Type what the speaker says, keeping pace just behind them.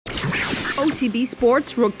OTB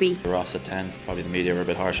Sports Rugby. Ross at 10, probably the media were a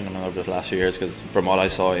bit harsh on him over the last few years because from what I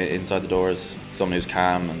saw inside the doors, someone who's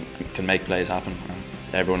calm and can make plays happen. And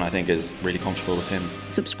everyone I think is really comfortable with him.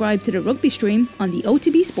 Subscribe to the rugby stream on the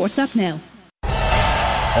OTB Sports app now.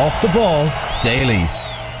 Off the Ball Daily.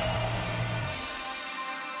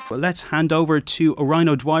 Well, let's hand over to Ryan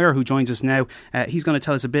O'Dwyer, who joins us now. He's going to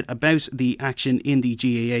tell us a bit about the action in the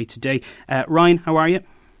GAA today. Ryan, how are you?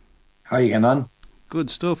 How are you getting on? Good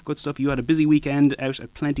stuff. You had a busy weekend out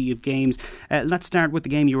at plenty of games. Let's start with the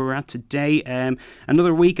game you were at today.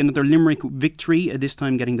 Another week, another Limerick victory, this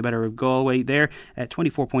time getting the better of Galway there.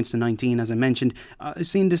 24 points to 19, as I mentioned. I've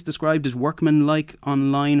seen this described as workmanlike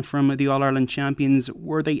online from the All-Ireland champions.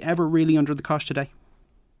 Were they ever really under the cosh today?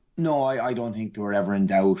 No, I don't think they were ever in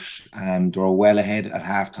doubt. They were well ahead at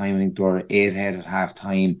half-time. I think they were 8 ahead at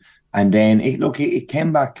half-time. And then, it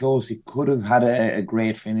came back close. It could have had a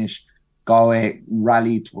great finish. Galway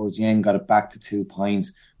rallied towards the end, got it back to 2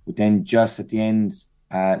 points. But then just at the end,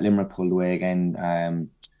 Limerick pulled away again.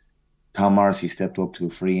 Tom Morrissey stepped up to a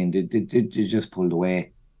free and they just pulled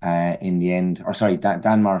away in the end. Or sorry,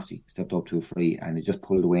 Dan Morrissey stepped up to a free and it just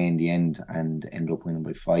pulled away in the end and ended up winning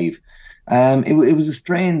by 5. It was a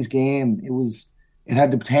strange game. It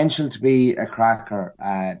had the potential to be a cracker.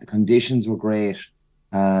 The conditions were great.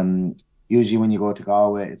 Usually when you go to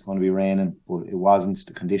Galway, it's going to be raining, but it wasn't.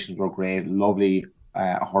 The conditions were great. Lovely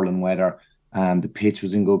hurling weather. The pitch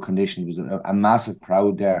was in good condition. There was a massive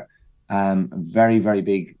crowd there. Very, very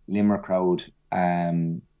big Limerick crowd.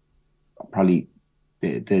 Probably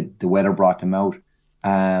the weather brought them out.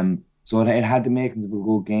 So it had the makings of a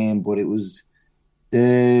good game, but it was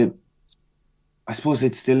I suppose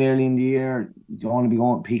it's still early in the year. You don't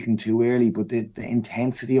want to be peaking too early, but the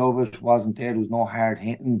intensity of it wasn't there. There was no hard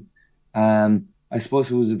hitting. I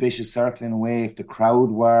suppose it was a vicious circle in a way. If the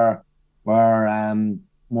crowd were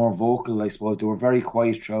more vocal, I suppose they were very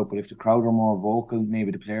quiet throughout. But if the crowd were more vocal,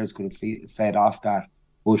 maybe the players could have fed off that.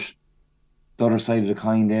 But the other side of the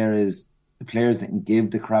coin there is the players didn't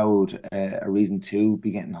give the crowd a reason to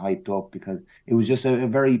be getting hyped up because it was just a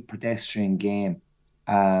very pedestrian game.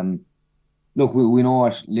 Look, we know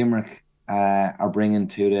what Limerick are bringing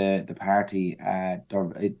to the party.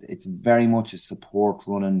 It's very much a support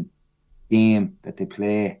running game that they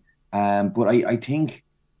play. But I think,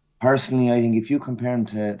 personally, if you compare them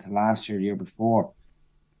to last year, the year before,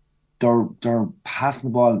 they're passing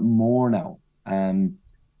the ball more now.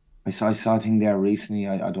 I saw a thing there recently,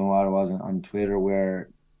 I don't know what it was, on Twitter, where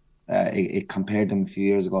it compared them a few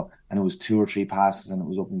years ago, and it was 2 or 3 passes and it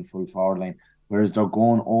was up in the full forward line. Whereas they're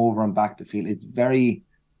going over and back the field. It's very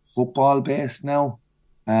football based now,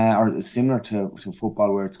 or similar to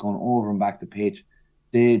football where it's going over and back the pitch.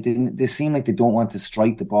 They seem like they don't want to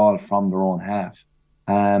strike the ball from their own half.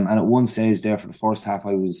 And at one stage there for the first half,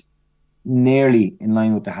 I was nearly in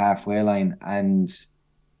line with the halfway line. And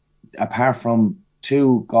apart from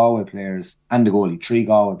 2 Galway players and the goalie, 3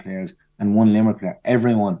 Galway players and 1 Limerick player,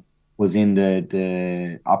 everyone was in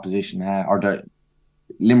the opposition half, or the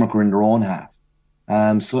Limerick were in their own half.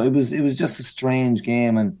 So it was just a strange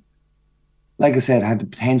game, and like I said, it had the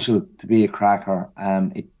potential to be a cracker.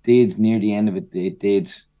 It did near the end of it. It did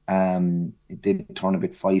turn a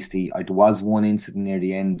bit feisty. There was one incident near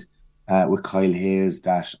the end with Kyle Hayes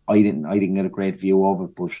that I didn't get a great view of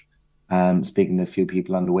it. But speaking to a few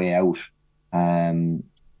people on the way out,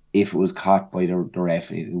 if it was caught by the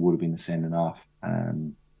ref, it would have been a sending off.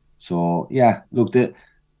 So yeah, look,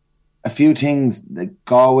 a few things. Like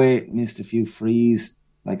Galway missed a few frees.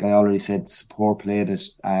 Like I already said, support play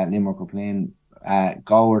that Limerick were playing.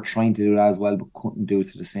 Galway were trying to do that as well, but couldn't do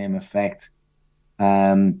it to the same effect.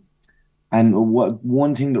 And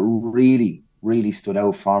one thing that really, really stood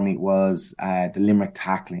out for me was the Limerick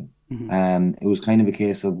tackling. Mm-hmm. It was kind of a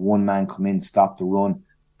case of one man come in, stop the run,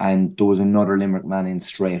 and there was another Limerick man in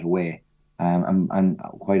straight away. And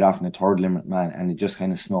quite often a third Limerick man, and it just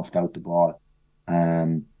kind of snuffed out the ball.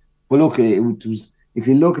 But look, it was, if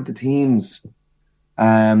you look at the teams,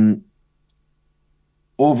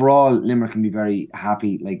 overall, Limerick can be very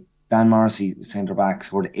happy. Like Dan Morrissey, centre back,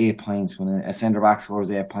 scored 8 points. When a centre back scores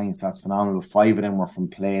 8 points, that's phenomenal. 5 of them were from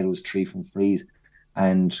play. There was 3 from frees.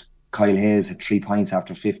 And Kyle Hayes had 3 points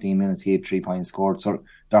after 15 minutes. He had 3 points scored. So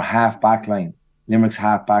their half back line, Limerick's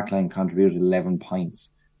half back line, contributed 11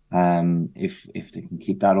 points. If they can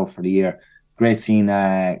keep that up for the year. Great seeing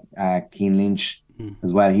Cian Lynch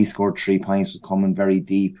as well. He scored 3 points, was coming very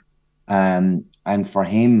deep. And for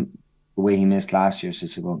him, the way he missed last year is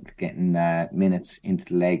just about getting minutes into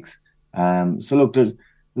the legs. So look, there's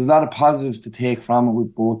a lot of positives to take from it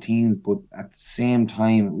with both teams, but at the same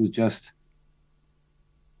time, it was just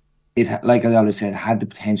it, like I always said, had the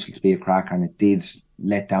potential to be a cracker, and it did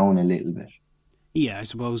let down a little bit. Yeah, I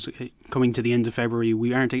suppose coming to the end of February,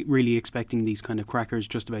 we aren't really expecting these kind of crackers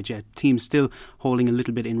just about yet. Teams still holding a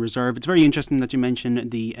little bit in reserve. It's very interesting that you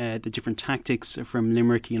mentioned the different tactics from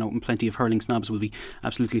Limerick. And plenty of hurling snobs will be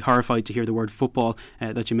absolutely horrified to hear the word football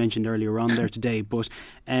that you mentioned earlier on there today. But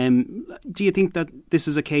do you think that this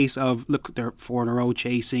is a case of, look, they're 4 in a row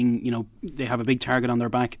chasing, they have a big target on their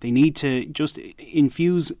back. They need to just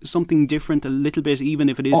infuse something different a little bit, even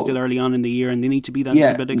if it is still early on in the year, and they need to be that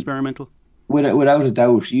little bit experimental? Without a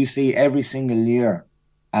doubt, you see every single year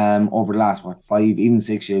over the last 5, even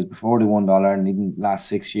 6 years before they won the All-Ireland, even last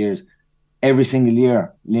 6 years, every single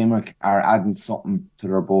year Limerick are adding something to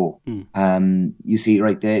their bow. You see,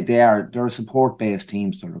 right, they're a support-based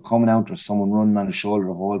team, so they're coming out, there's someone running on the shoulder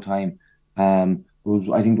the whole time. I think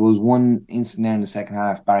there was one incident there in the second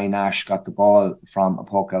half. Barry Nash got the ball from a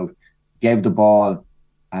puck out, gave the ball,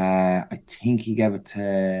 I think he gave it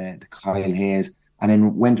to Kyle Hayes, and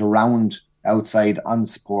then went around outside on the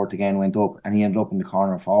support again, went up, and he ended up in the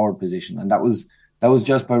corner forward position, and that was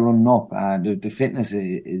just by running up. The fitness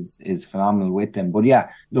is phenomenal with them. But yeah,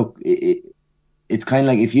 look, it's kind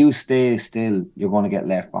of like, if you stay still, you're going to get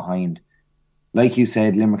left behind. Like you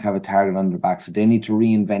said, Limerick have a target on their back, so they need to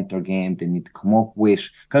reinvent their game. They need to come up with,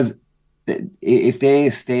 because if they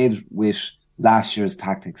stayed with last year's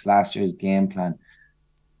tactics, last year's game plan,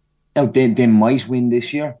 now they might win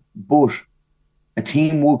this year, but a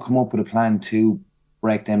team will come up with a plan to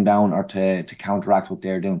break them down or to counteract what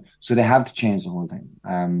they're doing. So they have to change the whole thing.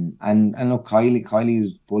 And look, Kylie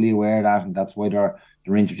is fully aware of that, and that's why they're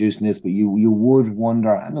introducing this. But you would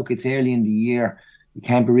wonder, and look, it's early in the year, you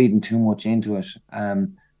can't be reading too much into it.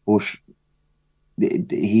 But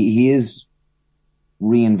he is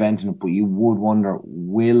reinventing it. But you would wonder,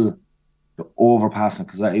 will the overpassing,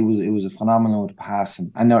 because it was a phenomenal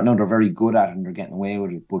passing, and they're very good at it and they're getting away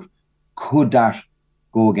with it. But could that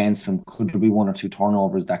go against them? Could there be 1 or 2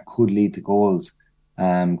 turnovers that could lead to goals?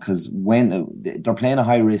 Because when they're playing a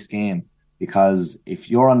high risk game, because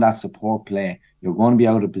if you're on that support play, you're going to be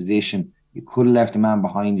out of position. You could have left a man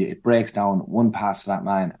behind you. It breaks down, one pass to that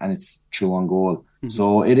man, and it's through on goal. Mm-hmm.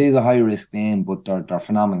 So it is a high risk game, but they're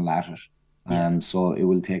phenomenal at it. So it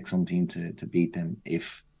will take some team to beat them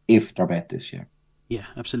if they're bet this year. Yeah,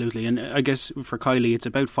 absolutely. And I guess for Kylie, it's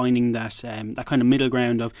about finding that kind of middle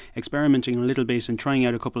ground of experimenting a little bit and trying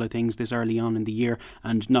out a couple of things this early on in the year,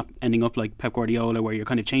 and not ending up like Pep Guardiola, where you're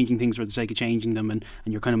kind of changing things for the sake of changing them, and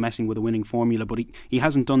you're kind of messing with a winning formula. But he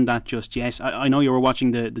hasn't done that just yet. I know you were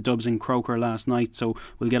watching the Dubs in Croker last night, so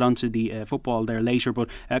we'll get on to the football there later. But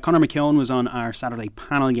Conor McKeown was on our Saturday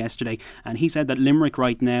panel yesterday, and he said that Limerick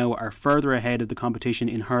right now are further ahead of the competition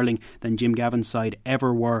in hurling than Jim Gavin's side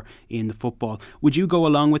ever were in the football. Would you go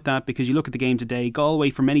along with that? Because you look at the game today,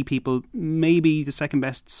 Galway, for many people, maybe the second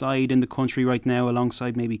best side in the country right now,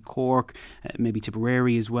 alongside maybe Cork, maybe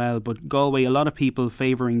Tipperary as well. But Galway, a lot of people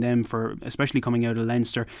favouring them for, especially coming out of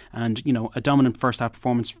Leinster, and a dominant first half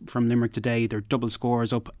performance from Limerick today. They're double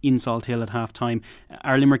scores up in Salt Hill at half time.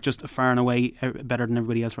 Are Limerick just far and away better than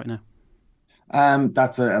everybody else right now?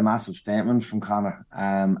 That's a massive statement from Conor.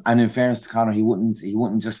 And in fairness to Conor, he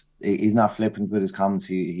wouldn't just, he's not flippant with his comments.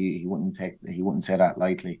 He wouldn't say that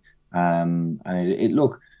lightly. And it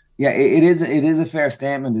is a fair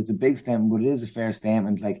statement. It's a big statement, but it is a fair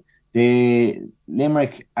statement. Like,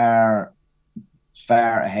 Limerick are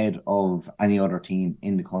far ahead of any other team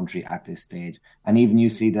in the country at this stage. And even you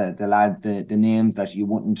see the lads, the names that you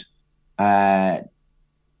wouldn't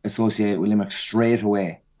associate with Limerick straight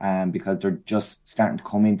away. Because they're just starting to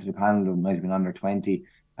come into the panel. They might have been under 20.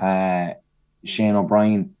 Shane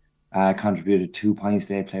O'Brien contributed 2 points.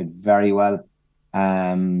 They played very well.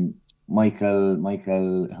 Michael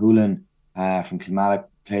Hoolan from Kilmallock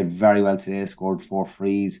played very well today, scored 4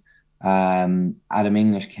 frees. Adam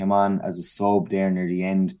English came on as a sub there near the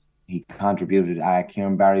end. He contributed.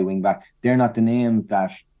 Kieran Barry, wing back. They're not the names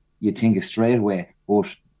that you think of straight away,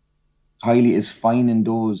 but Kylie is finding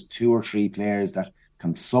those 2 or 3 players that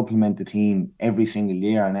can supplement the team every single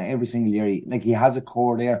year, and every single year he has a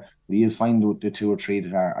core there, but he is finding the 2 or 3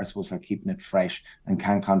 that are supposed to keeping it fresh and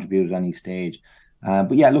can contribute at any stage.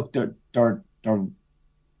 But yeah, look, they're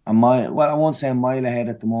a mile. Well, I won't say a mile ahead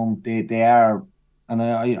at the moment. They are, and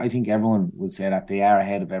I think everyone would say that they are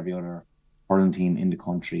ahead of every other hurling team in the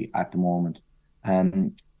country at the moment.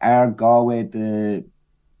 Are Galway the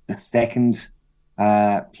second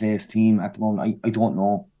place team at the moment? I don't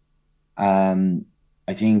know.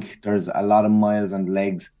 I think there's a lot of miles and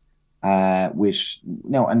legs, which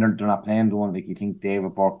and they're not playing the one. Like, you think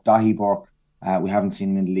David Burke, Dahi Burke, we haven't seen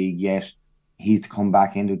him in the league yet. He's to come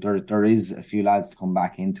back into it. There is a few lads to come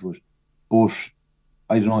back into it. But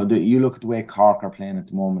I don't know. You look at the way Cork are playing at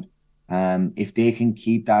the moment. If they can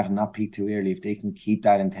keep that and not peak too early, if they can keep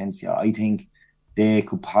that intensity, I think they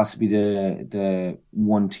could possibly be the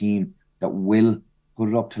one team that will put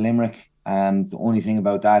it up to Limerick. The only thing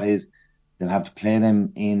about that is they'll have to play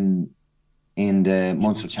them in the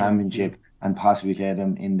Munster Championship and possibly play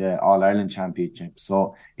them in the All-Ireland Championship.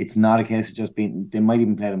 So it's not a case of just being... They might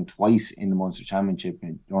even play them twice in the Munster Championship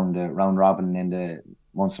during the round robin and in the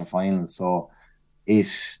Munster final. So the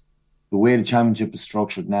way the championship is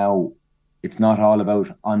structured now, it's not all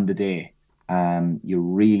about on the day. You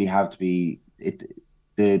really have to be...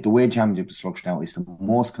 The way the championship is structured now is the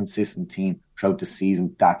most consistent team throughout the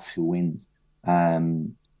season. That's who wins.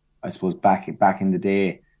 I suppose back in the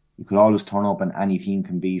day, you could always turn up and any team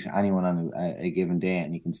can beat anyone on a given day,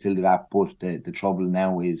 and you can still do that. But the trouble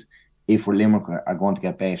now is, if we're Limerick are going to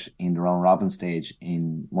get bet in the round robin stage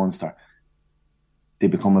in Munster, they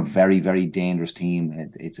become a very, very dangerous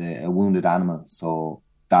team. It's a wounded animal. So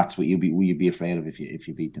that's what you'd be afraid of if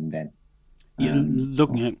you beat them then. Yeah,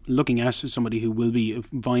 looking at somebody who will be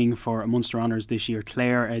vying for Munster honours this year,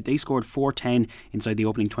 Clare, they scored 4-10 inside the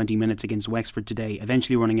opening 20 minutes against Wexford today,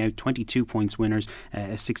 eventually running out 22 points winners,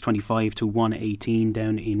 625 to 118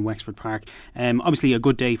 down in Wexford Park. Obviously a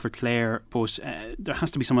good day for Clare, but there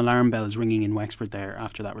has to be some alarm bells ringing in Wexford there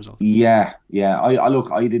after that result. Yeah.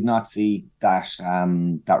 I did not see that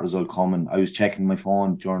result coming. I was checking my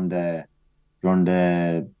phone during the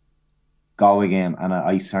Galway game, and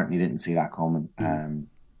I certainly didn't see that coming.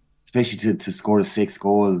 Especially to score 6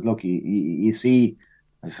 goals. Look, you see,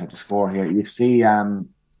 I just have to score here. You see,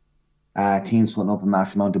 teams putting up a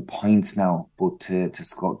massive amount of points now, but to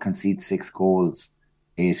concede 6 goals,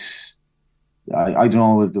 I don't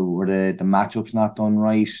know, were the matchups not done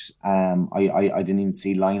right? I didn't even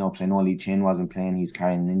see lineups. I know Lee Chin wasn't playing; he's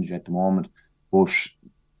carrying an injury at the moment. But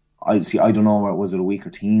I don't know, was it a weaker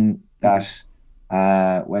team that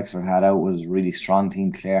Wexford had out? Was a really strong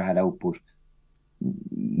team Clare had out? But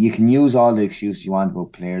you can use all the excuses you want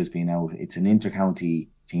about players being out. It's an inter-county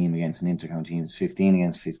team against an inter-county team. It's 15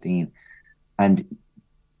 against 15, and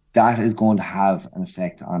that is going to have an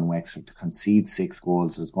effect on Wexford. To concede 6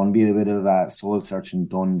 goals, there's going to be a bit of soul searching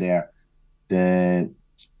done there. And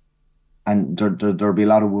there'll be a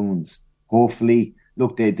lot of wounds. Hopefully,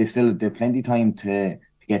 look, they have plenty of time to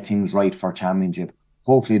get things right for championship.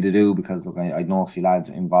 Hopefully they do, because look, I know a few lads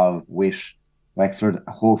involved with Wexford.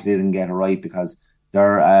 Hopefully they can get it right, because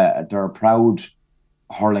they're a proud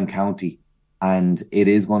hurling county, and it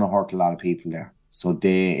is going to hurt a lot of people there. So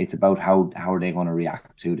it's about how are they going to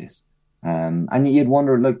react to this. And you'd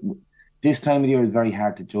wonder, like, this time of year is very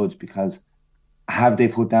hard to judge, because have they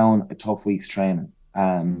put down a tough week's training?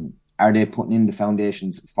 Are they putting in the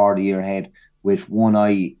foundations for the year ahead with one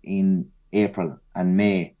eye in April and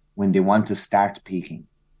May, when they want to start peaking?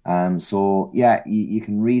 So yeah, you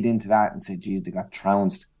can read into that and say, geez, they got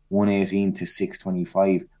trounced 118 to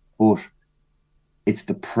 625. But it's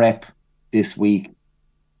the prep this week.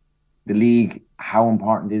 The league, how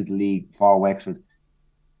important is the league for Wexford?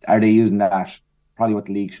 Are they using that? Probably what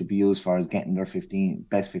the league should be used for is getting their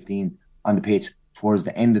best 15 on the pitch towards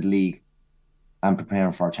the end of the league and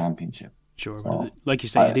preparing for a championship. Sure. So, like you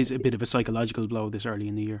say, it is a bit of a psychological blow this early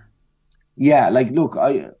in the year. Yeah, like, look,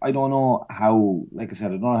 I don't know how, like I said,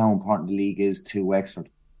 I don't know how important the league is to Wexford,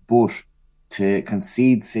 but to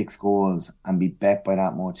concede 6 goals and be bet by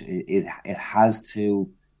that much, it has to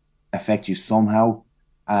affect you somehow.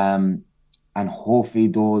 And hopefully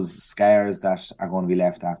those scars that are going to be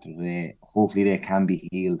left after today, hopefully they can be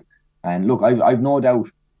healed. And look, I've no doubt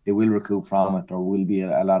they will recoup from it. There will be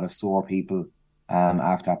a lot of sore people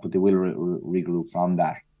after that, but they will regroup from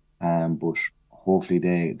that. But hopefully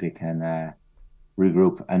they can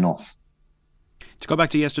regroup enough. To go back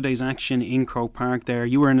to yesterday's action in Croke Park there,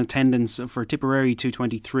 you were in attendance for Tipperary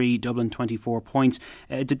 223, Dublin 24 points.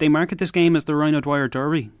 Did they market this game as the Rhino Dwyer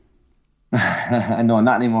Derby? No,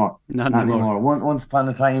 not anymore. Not anymore. Once upon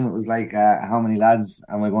a time, it was like, how many lads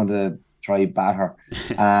am I going to try batter?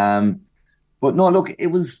 But no, look, it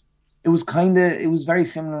was very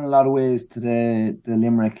similar in a lot of ways to the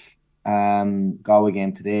Limerick Galway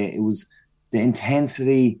game today. It was the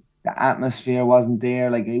intensity, the atmosphere wasn't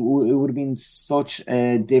there. Like, it would have been such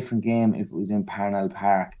a different game if it was in Parnell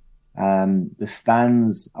Park. The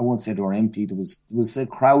stands, I won't say they were empty. There was a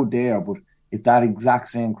crowd there, but if that exact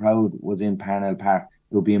same crowd was in Parnell Park,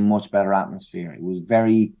 it would be a much better atmosphere. It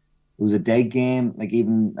was a dead game. Like,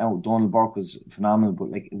 even Donald Burke was phenomenal,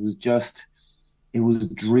 but like, it was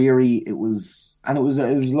dreary. It was a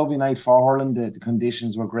lovely night for hurling. The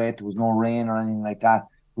conditions were great. There was no rain or anything like that,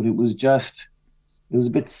 but it was a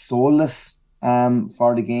bit soulless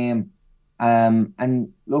for the game.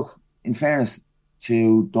 And look, in fairness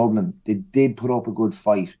to Dublin, they did put up a good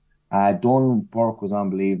fight. Donald Burke was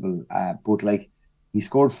unbelievable, but like he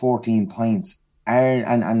scored 14 points,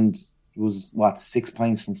 and it was 6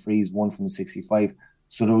 points from frees, 1 from the 65.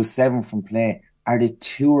 So there was 7 from play. Are they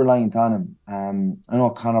too reliant on him? I know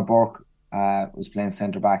Conor Burke was playing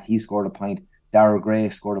centre back. He scored a point. Darragh Gray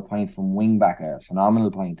scored a point from wing back, a phenomenal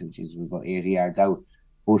point, which is about 80 yards out.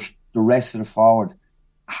 But the rest of the forwards,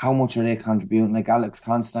 how much are they contributing? Like Alex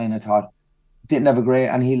Constantine, I thought didn't have a great,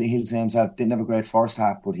 and he'll say himself, didn't have a great first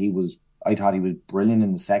half, but I thought he was brilliant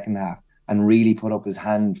in the second half and really put up his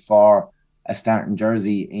hand for a starting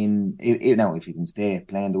jersey now if he can stay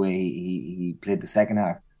playing the way he played the second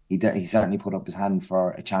half. He certainly put up his hand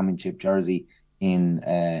for a championship jersey in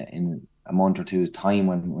a month or two's time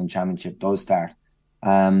when championship does start.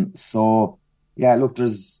 So yeah, look,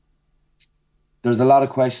 there's a lot of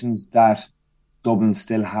questions that Dublin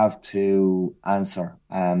still have to answer.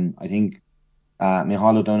 I think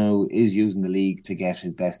Micheál O'Donoghue is using the league to get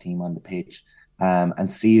his best team on the pitch and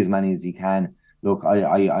see as many as he can. Look,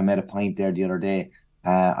 I made a point there the other day.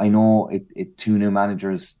 I know it 2 new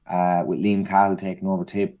managers with Liam Cahill taking over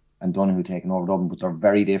Tipp and Donoghue taking over Dublin, but they're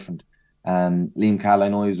very different. Liam Cahill, I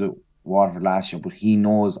know he was with Waterford last year, but he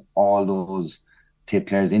knows all those Tipp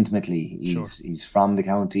players intimately. He's from the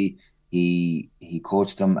county. He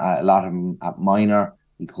coached them, a lot of them at minor.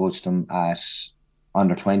 He coached them at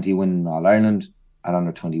under 20 winning All Ireland, at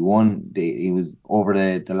under 21. He was over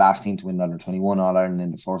the last team to win the under 21 All Ireland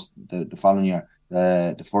in the following year,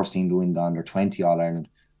 the first team to win the under 20 All Ireland.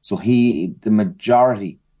 So the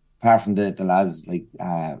majority, apart from the lads like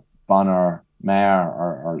Bonner, Mayer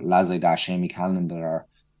or lads like that, Shamie Callan that are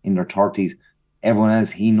in their 30s, everyone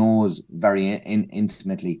else he knows very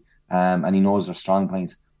intimately, and he knows their strong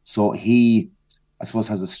points. So he, I suppose,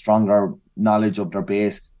 has a stronger knowledge of their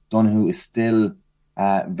base. Donoghue is still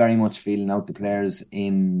very much feeling out the players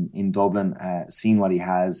in Dublin, seeing what he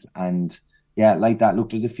has, and yeah, like that. Look,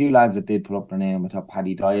 there's a few lads that did put up their name. I thought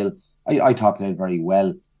Paddy Doyle, I thought played very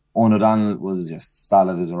well. Owen O'Donnell was just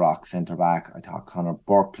solid as a rock centre back. I thought Conor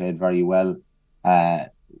Burke played very well. Owen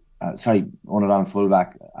O'Donnell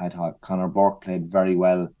fullback. I thought Conor Burke played very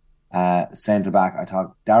well. Centre back. I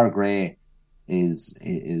thought Darragh Gray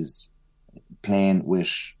is playing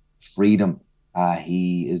with freedom.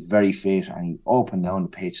 He is very fit and he up and down the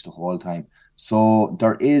pitch the whole time. So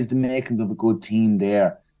there is the makings of a good team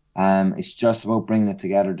there. It's just about bringing it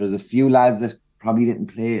together. There's a few lads that probably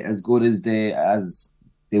didn't play as good as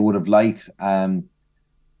they would have liked.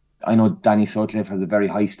 I know Danny Sutcliffe has a very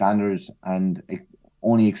high standard and it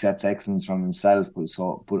only accepts excellence from himself.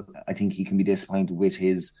 But I think he can be disappointed with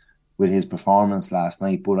his performance last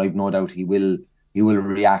night. But I've no doubt he will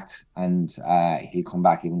react and he'll come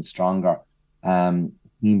back even stronger. Ian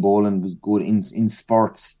Boland was good in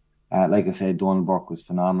spurts. Like I said, Donald Burke was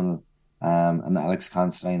phenomenal. And Alex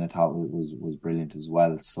Constantine I thought was brilliant as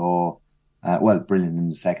well. So brilliant in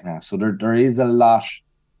the second half. So there is a lot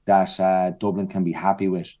that Dublin can be happy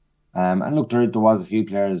with. And look, there was a few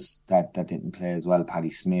players that didn't play as well. Paddy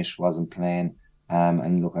Smith wasn't playing.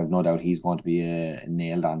 And look, I've no doubt he's going to be a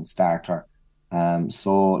nailed on starter.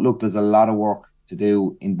 So look, there's a lot of work to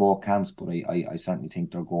do in both camps, but I certainly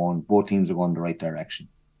think both teams are going the right direction.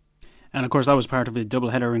 And of course that was part of a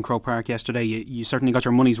doubleheader in Croke Park yesterday. You certainly got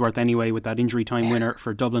your money's worth anyway with that injury time winner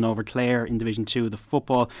for Dublin over Clare in Division 2 of the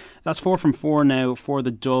football. That's 4 from 4 now for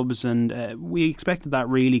the Dubs, and we expected that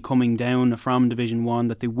really coming down from Division 1,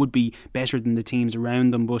 that they would be better than the teams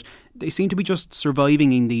around them, but they seem to be just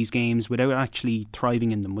surviving in these games without actually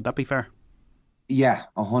thriving in them. Would that be fair? Yeah,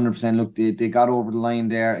 100%. Look, they got over the line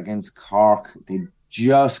there against Cork. They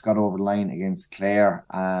just got over the line against Clare.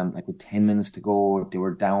 With 10 minutes to go, they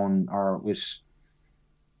were down on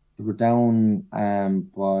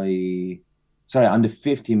the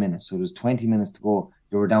 50 minutes. So there's 20 minutes to go.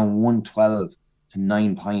 They were down 112 to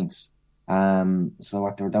 9 points.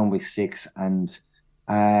 So they were down by 6, and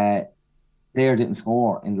Clare didn't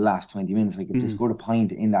score in the last 20 minutes. Like if they scored a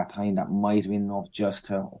point in that time, that might have been enough just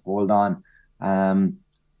to hold on.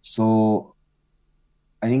 So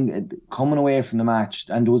I think coming away from the match,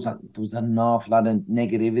 and there was an awful lot of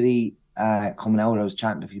negativity coming out. I was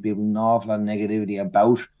chatting to a few people, an awful lot of negativity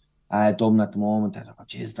about Dublin at the moment. I thought,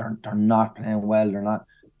 geez, they're not playing well.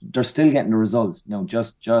 They're still getting the results.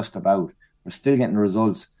 Just about. They're still getting the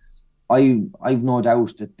results. I've no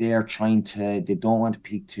doubt that they don't want to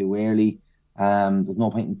peak too early. There's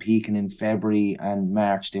no point in peaking in February and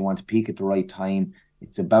March. They want to peak at the right time.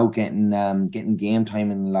 It's about getting game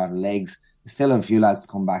time in a lot of legs. You still have a few lads to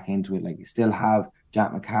come back into it. Like you still have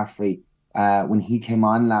Jack McCaffrey. When he came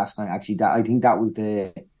on last night, actually, I think that was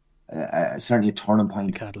the certainly a turning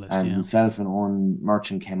point. Catalyst, and himself and Owen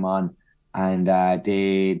Merchant came on, and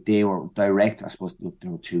they were direct. I suppose they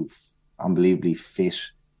were two unbelievably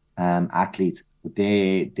fit athletes, but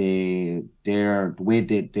the way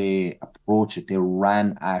they approach it, they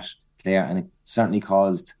ran at Clare, and it certainly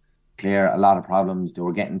caused Clare a lot of problems. They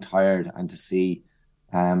were getting tired, and to see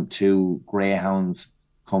two greyhounds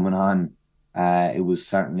coming on, it was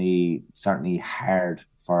certainly hard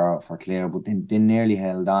for Clare, but they nearly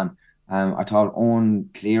held on. I thought Owen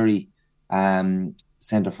Cleary,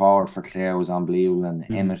 centre forward for Clare, was unbelievable, and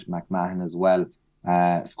Emmett McMahon as well.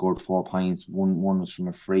 Scored 4 points. One was from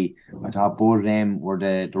a free. I thought both of them were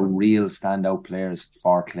the real standout players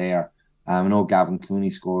for Clare. I know Gavin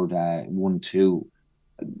Cooney scored 1-2.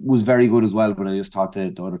 Was very good as well, but I just thought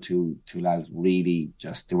the other two lads really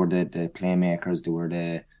they were the playmakers. They were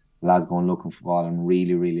the lads going looking for ball and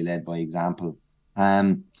really led by example.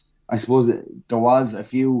 I suppose there was a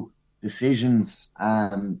few decisions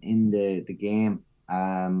in the game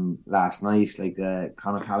last night, like the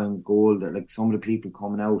Conor Callaghan's goal, that like some of the people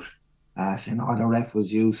coming out saying, the ref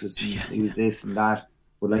was useless and he was this and that.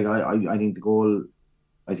 But like I think the goal,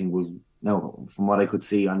 was, now from what I could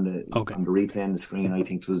see on the replay on the screen, I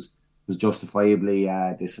think it was justifiably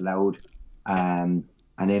disallowed. And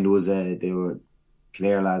then there were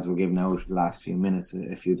Clare lads were giving out the last few minutes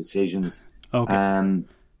a few decisions.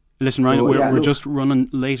 Listen, Ryan, we're just running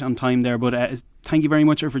late on time there, but thank you very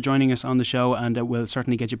much for joining us on the show, and we'll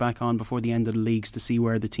certainly get you back on before the end of the leagues to see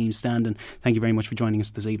where the teams stand, and thank you very much for joining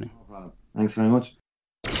us this evening. No problem. Thanks very much.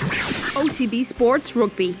 OTB Sports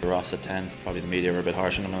Rugby. Ross at 10, probably the media were a bit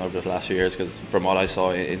harsh on him over the last few years, because from what I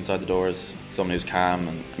saw inside the doors, someone who's calm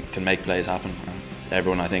and can make plays happen. And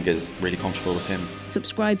everyone, I think, is really comfortable with him.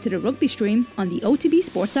 Subscribe to the rugby stream on the OTB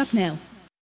Sports app now.